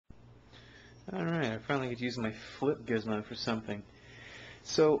Alright, I finally get to use my flip gizmo for something.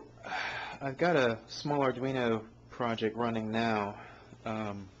 So, I've got a small Arduino project running now.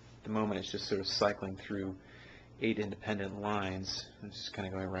 At the moment it's just sort of cycling through 8 independent lines. I'm just kind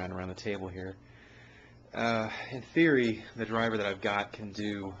of going around the table here. In theory, the driver that I've got can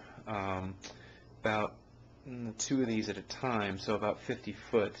do about 2 of these at a time, so about 50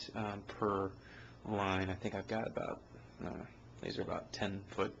 foot per line. I think I've got about, these are about 10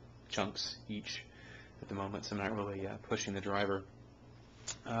 foot chunks each at the moment, so I'm not really pushing the driver.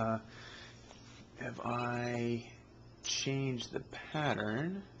 Have I changed the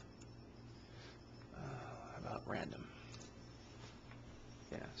pattern? How about random?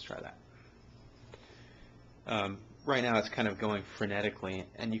 Yeah, let's try that. Right now it's kind of going frenetically,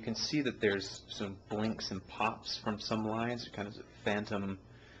 and you can see that there's some blinks and pops from some lines, kind of phantom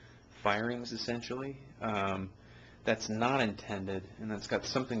firings essentially. That's not intended, and that's got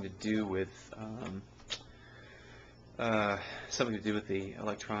something to do with the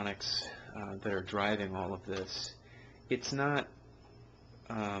electronics that are driving all of this. It's not,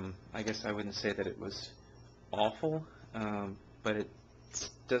 I guess I wouldn't say that it was awful, but it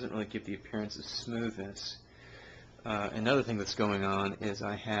doesn't really give the appearance of smoothness. Another thing that's going on is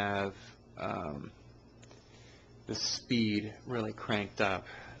I have the speed really cranked up,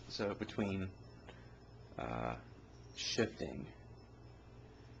 so between shifting.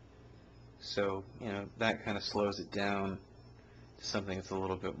 So, that kind of slows it down to something that's a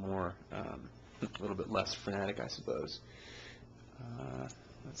little bit more, a little bit less frenetic, I suppose.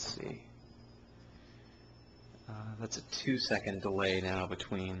 Let's see. That's a 2-second delay now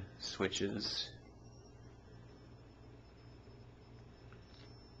between switches.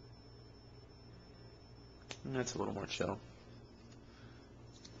 And that's a little more chill.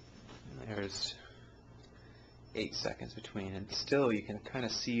 And there's 8 seconds between, and still you can kind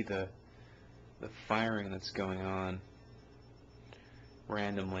of see the firing that's going on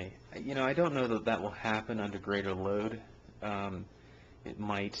randomly. I don't know that that will happen under greater load. It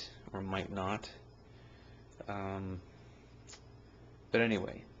might or might not. But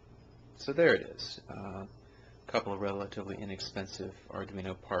anyway, so there it is. A couple of relatively inexpensive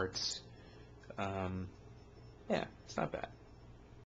Arduino parts. Yeah, it's not bad.